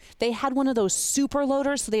into. They had one of those super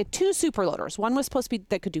loaders. So they had 2 super loaders. One was supposed to be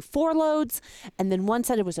that could do 4 loads. And then one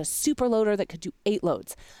said it was a super loader that could do 8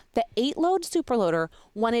 loads. The 8-load super loader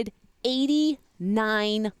wanted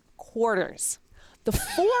 89 quarters. The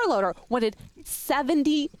 4-loader wanted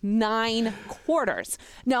 79 quarters.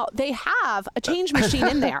 Now, they have a change machine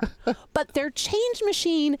in there, but their change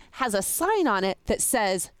machine has a sign on it that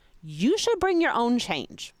says, you should bring your own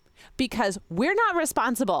change, because we're not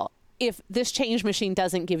responsible if this change machine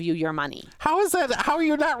doesn't give you your money. How is that? How are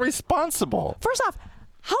you not responsible? First off,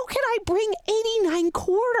 how can I bring 89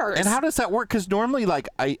 quarters? And how does that work? Because normally, like,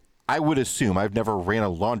 I would assume, I've never ran a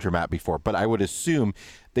laundromat before, but I would assume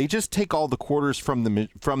they just take all the quarters from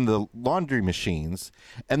the laundry machines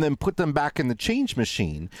and then put them back in the change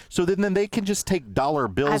machine. So then they can just take dollar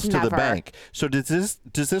bills to the bank. So does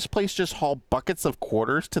this place just haul buckets of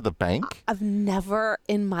quarters to the bank? I've never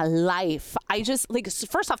in my life. I just, like,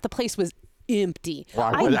 first off, the place was empty.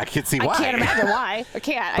 Well, I can see why. I can't imagine why. I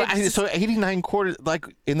can't. So 89 quarters, like,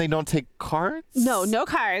 and they don't take cards? No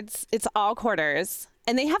cards. It's all quarters.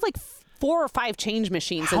 And they have like 4 or 5 change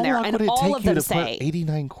machines in there, long and would it all take of you them to say, put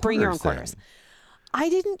 89 quarters bring your own quarters. then? I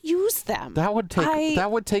didn't use them. That would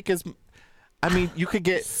take as, I mean, you could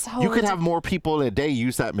have more people in a day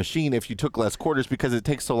use that machine if you took less quarters, because it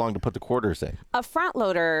takes so long to put the quarters in. A front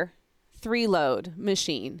loader 3-load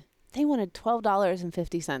machine, they wanted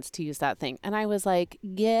 $12.50 to use that thing. And I was like,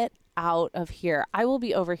 get out of here. I will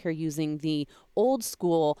be over here using the old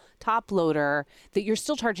school top loader that you're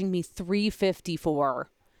still charging me $3.50 for.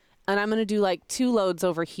 And I'm going to do like 2 loads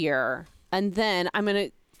over here. And then I'm going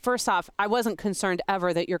to, first off, I wasn't concerned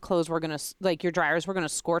ever that your clothes were going to, like, your dryers were going to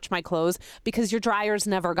scorch my clothes, because your dryers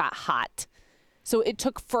never got hot. So it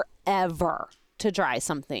took forever to dry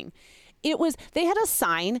something. They had a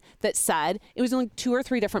sign that said, it was in like 2 or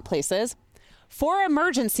 3 different places, for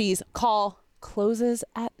emergencies, call closes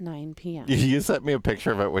at 9 p.m. You sent me a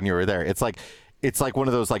picture of it when you were there. It's like one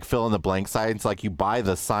of those like fill in the blank signs. Like you buy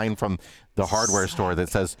the sign from the hardware store that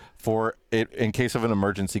says, for it in case of an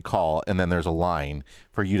emergency call, and then there's a line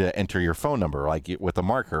for you to enter your phone number, like with a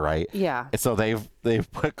marker, right? Yeah. And so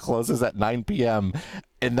they've put closes at 9 p.m.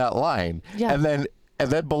 in that line. Yeah. And then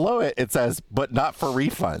below it says, but not for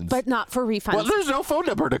refunds. But not for refunds. Well, there's no phone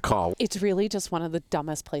number to call. It's really just one of the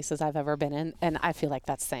dumbest places I've ever been in, and I feel like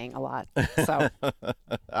that's saying a lot. So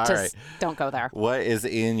just don't go there. What is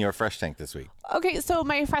in your fresh tank this week? Okay, so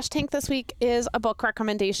my fresh tank this week is a book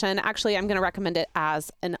recommendation. Actually, I'm going to recommend it as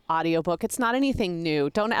an audiobook. It's not anything new.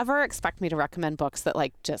 Don't ever expect me to recommend books that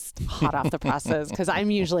like just hot off the presses, because I'm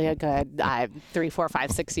usually a good 3, 4,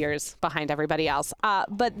 5, 6 years behind everybody else.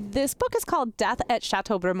 But this book is called Death at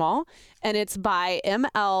Chateau Bremont, and it's by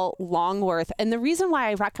M.L. Longworth. And the reason why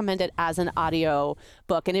I recommend it as an audio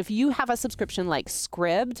book, and if you have a subscription like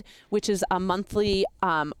Scribd, which is a monthly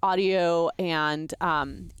audio and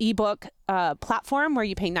ebook platform where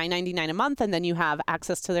you pay $9.99 a month and then you have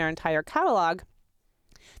access to their entire catalog,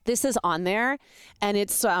 this is on there, and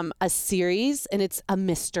it's a series, and it's a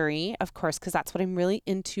mystery, of course, because that's what I'm really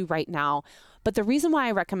into right now. But the reason why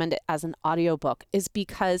I recommend it as an audiobook is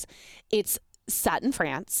because it's set in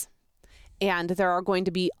France, and there are going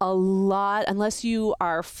to be a lot, unless you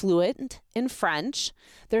are fluent in French,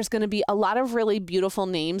 there's going to be a lot of really beautiful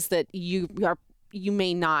names that you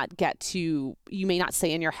may not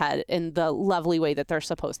say in your head in the lovely way that they're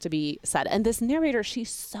supposed to be said. And this narrator, she's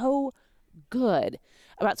so good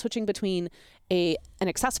about switching between an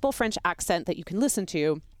accessible French accent that you can listen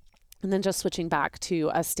to and then just switching back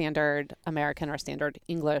to a standard American or standard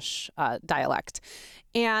English dialect.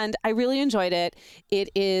 And I really enjoyed it. It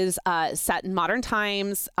is set in modern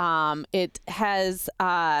times. It has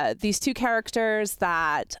these two characters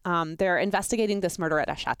that they're investigating this murder at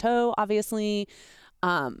a chateau, obviously.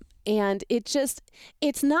 And it's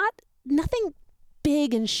nothing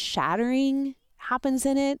big and shattering happens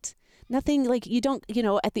in it. Nothing like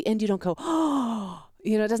at the end you don't go, oh,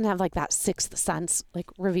 it doesn't have like that sixth sense like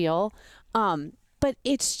reveal. But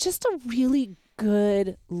it's just a really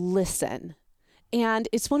good listen. And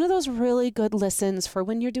it's one of those really good listens for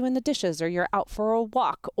when you're doing the dishes or you're out for a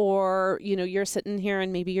walk or, you're sitting here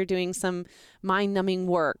and maybe you're doing some mind numbing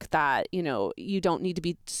work that, you don't need to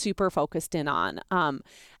be super focused in on.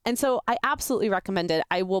 And so I absolutely recommend it.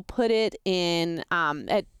 I will put it in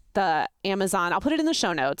at the Amazon. I'll put it in the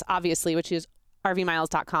show notes, obviously, which is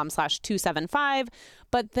rvmiles.com/275.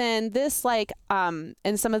 But then this, and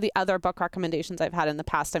some of the other book recommendations I've had in the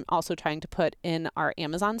past, I'm also trying to put in our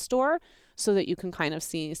Amazon store so that you can kind of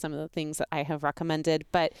see some of the things that I have recommended.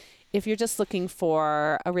 But if you're just looking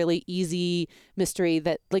for a really easy mystery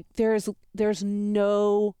that there's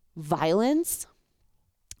no violence,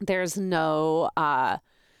 there's no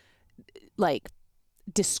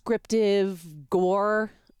descriptive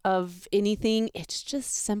gore of anything. It's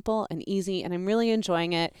just simple and easy, and I'm really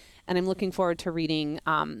enjoying it, and I'm looking forward to reading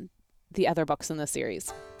the other books in the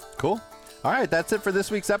series. Cool. All right, that's it for this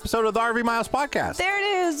week's episode of the RV Miles podcast. There it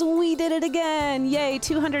is. We did it again. Yay,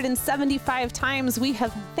 275 times we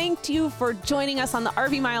have thanked you for joining us on the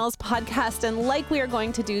RV Miles podcast. And like we are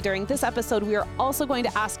going to do during this episode, we are also going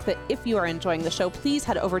to ask that if you are enjoying the show, please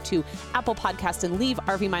head over to Apple Podcast and leave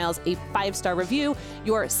RV Miles a 5-star review.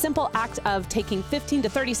 Your simple act of taking 15 to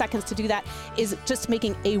 30 seconds to do that is just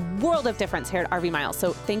making a world of difference here at RV Miles.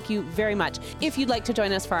 So thank you very much. If you'd like to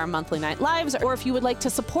join us for our monthly night lives, or if you would like to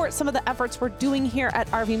support some of the efforts we're doing here at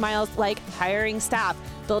RV Miles, like hiring staff,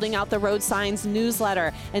 building out the road signs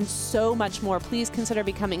newsletter, and so much more, please consider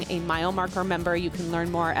becoming a Mile Marker member. You can learn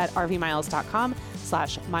more at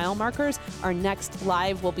rvmiles.com/mile markers. Our next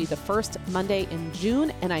live will be the first Monday in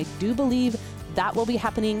June, and I do believe that will be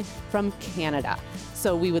happening from Canada.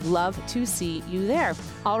 So we would love to see you there.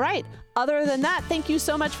 All right. Other than that, thank you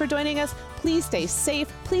so much for joining us. Please stay safe,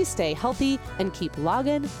 please stay healthy, and keep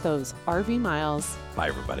logging those RV miles. Bye,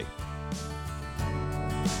 everybody.